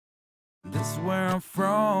This is where I'm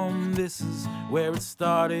from, this is where it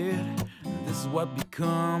started. This is what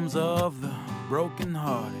becomes of the broken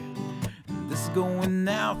hearted. This is going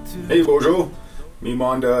out to... Hey Bojo, mi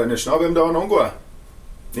manda Nishnaabemdaa Noongo.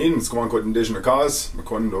 Nin skwan kot indigenous cause,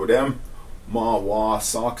 makon do dem. Ma wa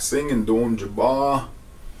sak sing and don jaba.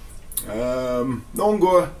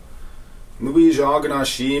 Noongo. Nui jagana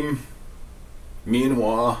shim. Min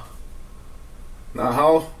wa.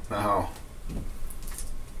 Nahau.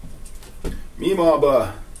 Mi ma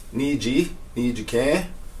ba need you can.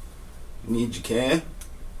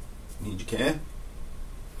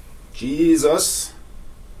 Jesus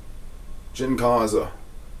Jinkaza.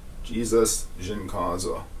 Jesus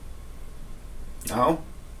Jinkaza. Now,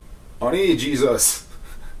 Ani Jesus.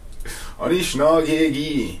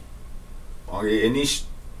 Anishnagegi.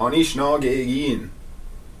 Anishnagegin.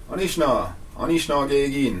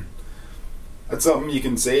 Anishnagegin. That's something you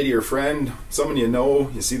can say to your friend, someone you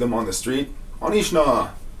know, you see them on the street.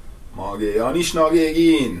 Anishna. Mage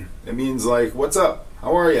Anishnagegin. It means like, what's up?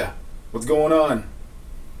 How are you? What's going on?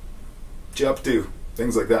 What you up to?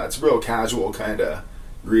 Things like that. It's a real casual kind of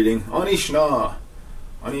greeting. Anishna.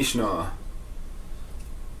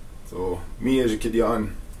 So, me as a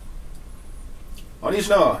kidyan.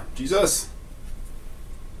 Anishna. Jesus.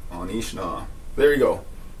 Anishna. There you go.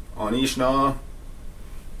 Anishna.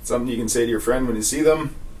 Something you can say to your friend when you see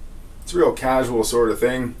them. It's a real casual sort of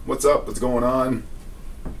thing. What's up? What's going on?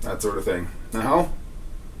 That sort of thing. Now,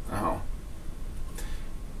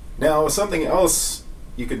 something else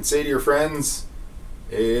you can say to your friends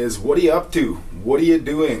is, what are you up to? What are you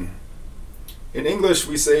doing? In English,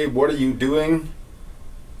 we say, what are you doing?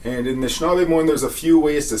 And in Nishnaabemdaa, there's a few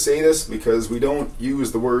ways to say this because we don't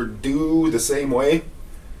use the word do the same way.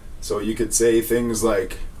 So you could say things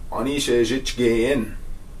like, Anish ejitchgein.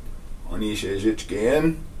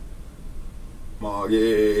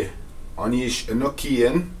 Mage Anish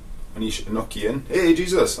enokien. Hey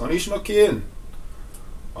Jesus, Anish enokien.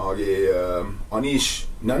 Anish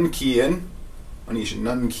nunkien.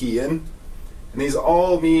 And these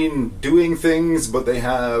all mean doing things, but they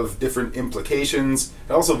have different implications.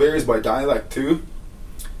 It also varies by dialect too.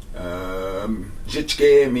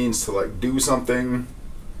 Jitchge means to like do something.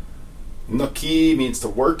 Nuki means to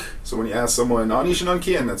work. So when you ask someone Anish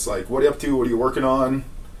nunkien, that's like, what are you up to? What are you working on?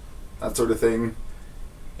 That sort of thing.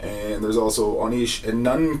 And there's also Anish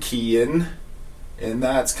enunkien, and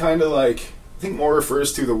that's kind of like, I think more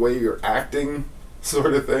refers to the way you're acting,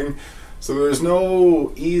 sort of thing. So there's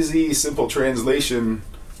no easy, simple translation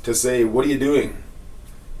to say, what are you doing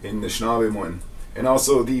in Nishnaabemdaa. And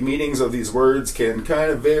also the meanings of these words can kind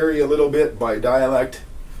of vary a little bit by dialect.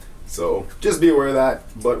 So just be aware of that,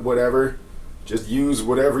 but whatever. Just use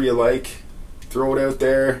whatever you like, throw it out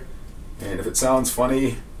there, and if it sounds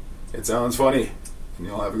funny, it sounds funny, and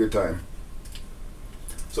you'll have a good time.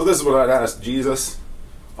 So this is what I'd ask Jesus.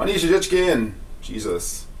 Anisha Jitchkin,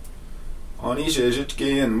 Jesus. Anisha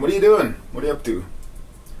Jitchkin, what are you doing? What are you up to?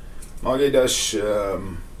 Magedash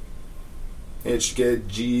Hchke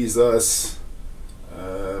Jesus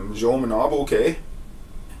Jomanabo okay.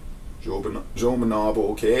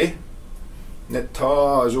 Jomanabo okay. Netta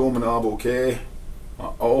Jomanabo okay.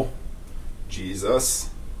 Oh, Jesus.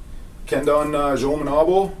 Kendan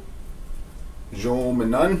Jomanabo.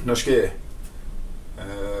 Jomanan Nashke.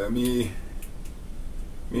 Mi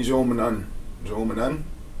Jomanan.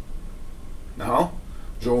 Now,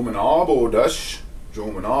 Jomanabo dash.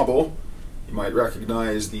 Jomanabo. You might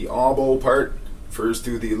recognize the abo part, refers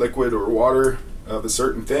to the liquid or water of a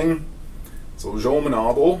certain thing. So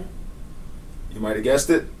Jomanabo, you might have guessed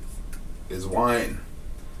it, is wine.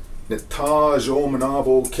 Neta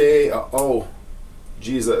Jomanabo ke. Oh,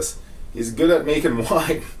 Jesus. He's good at making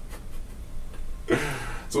wine.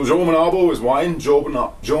 So Jomanabo is wine.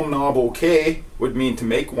 Jomanabo K would mean to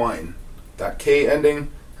make wine. That K ending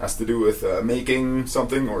has to do with making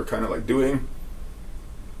something, or kind of like doing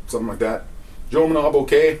something like that. Jomanabo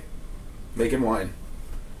K, making wine.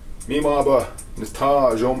 Mimaba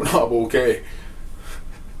Nista Jomanabo K.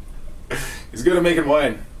 He's good at making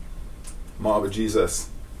wine. Maba Jesus.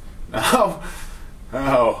 Now,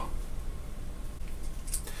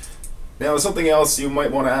 something else you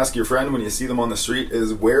might want to ask your friend when you see them on the street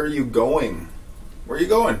is, where are you going? Where are you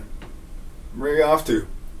going? Where are you off to?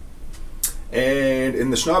 And in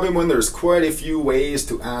the Nishnaabemdaa, there's quite a few ways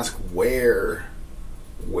to ask where.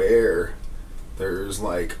 There's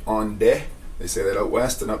like onde. They say that out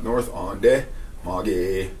west, and up north, onde.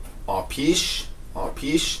 Mage apish.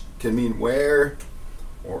 Apish can mean where,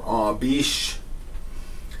 or abish.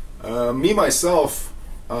 Me myself,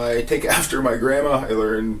 I take after my grandma. I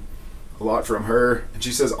learned a lot from her, and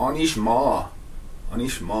she says Anish ma.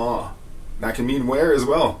 that can mean where as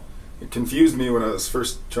well. It confused me when I was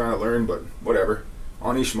first trying to learn, but whatever.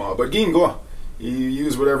 Anishma. But gin go. You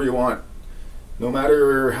use whatever you want. No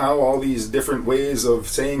matter how all these different ways of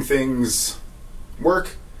saying things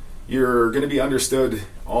work, you're going to be understood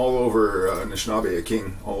all over Anishinaabe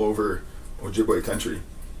King, all over Ojibwe country.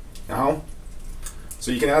 Now,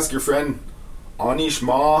 so you can ask your friend,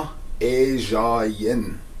 Anishma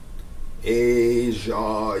Ejayin.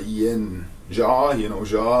 Ejayin. Ja, you know,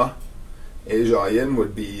 Ja. Ejayin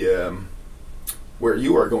would be where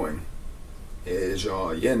you are going.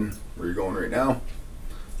 Ejayin, where you're going right now.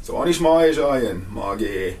 So Anishma Ejayin.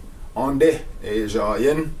 Mage Ande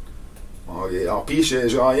Ejayin. Mage Apish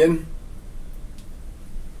Ejayin.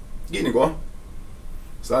 Ginigo.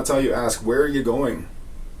 So that's how you ask, where are you going?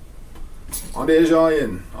 Ande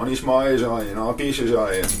Ejayin. Anishma Ejayin. Apish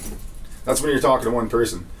Ejayin. That's when you're talking to one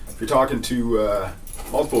person. If you're talking to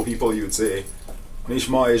multiple people, you would say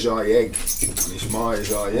Anishma Ejayeg. Anishma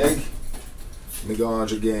Ejayeg.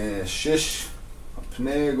 Nagaj again shish.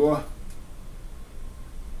 Apnego.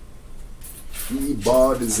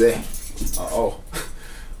 Ibadze. Oh.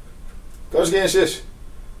 Gaj again shish.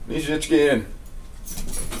 Nishich again.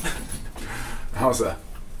 How's that?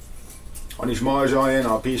 Anishma Ejayin,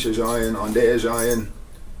 Apish Ejayin, Ande Ejayin.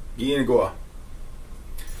 Gien goa.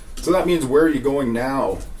 So that means, where are you going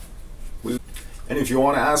now? And if you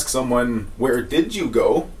want to ask someone, where did you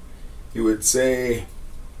go? You would say,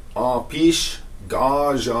 Apish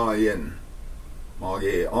Gajayin.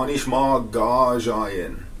 Mage Anishma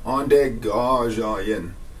Gajayin. Ande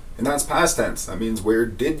Gajayin. And that's past tense. That means, where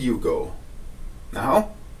did you go?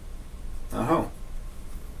 Now? Now?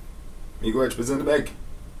 Miigwech Bazin Beg.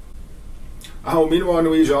 Aho Minwa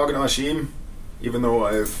Nui Jagan Ashim. Even though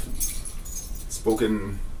I've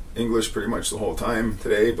spoken English pretty much the whole time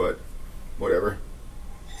today, but whatever.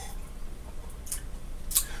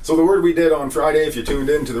 So the word we did on Friday, if you tuned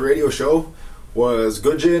in to the radio show, was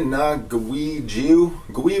Gujin na Gwi Jiu,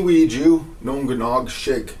 Gwi Jiu, Nonganog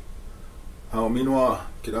Shig. How minwa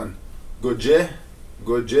kidan.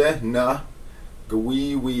 Guje na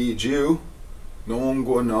Gwi Jiu,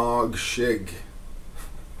 Nonganog Shig.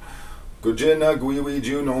 Guje na Gwi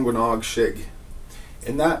Jiu, Nonganog Shig.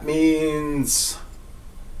 And that means,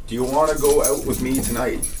 do you want to go out with me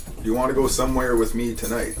tonight? Do you want to go somewhere with me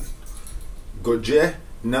tonight? Guje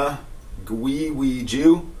na gwi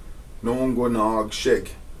jiu nongwanog shig.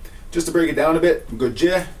 Just to break it down a bit,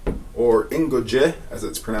 guje, or inguje, as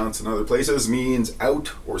it's pronounced in other places, means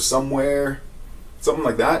out or somewhere, something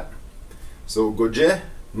like that. So guje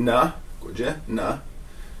na,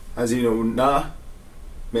 as you know, na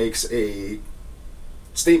makes a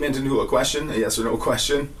statement into a question, a yes or no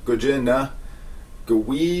question. Guje na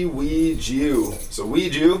gwi jiu. So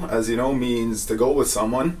jiu, as you know, means to go with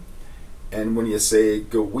someone. And when you say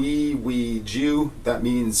gwi jiu, that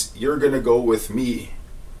means you're going to go with me.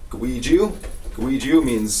 Gwi jiu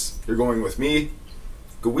means you're going with me.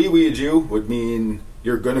 Gwi jiu would mean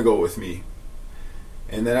you're going to go with me.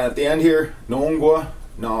 And then at the end here, nongwa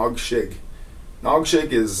nog shig. Nog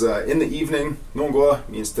shig is in the evening. Nongwa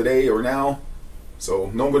means today or now. So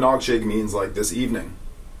nongwa nog shig means like this evening.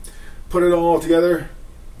 Put it all together.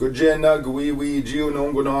 Gujena gwi jiu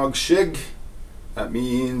nongwa nog shig. That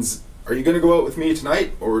means, are you going to go out with me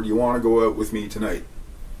tonight, or do you want to go out with me tonight?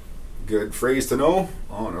 Good phrase to know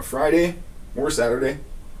on a Friday or Saturday,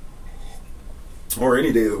 or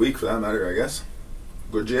any day of the week for that matter, I guess.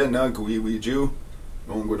 Gujena gwi jiu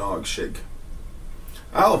nongwa nog shig.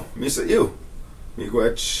 Ow, misa you.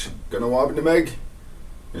 Miigwech ganawabnimeg.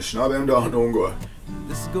 Nishnaabemdaa Noongo.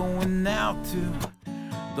 This is going out to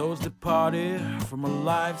those that parted from a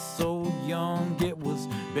life so young it was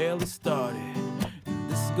barely started.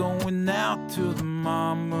 This is going out to the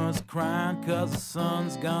mamas crying 'cause the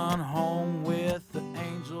son's gone home with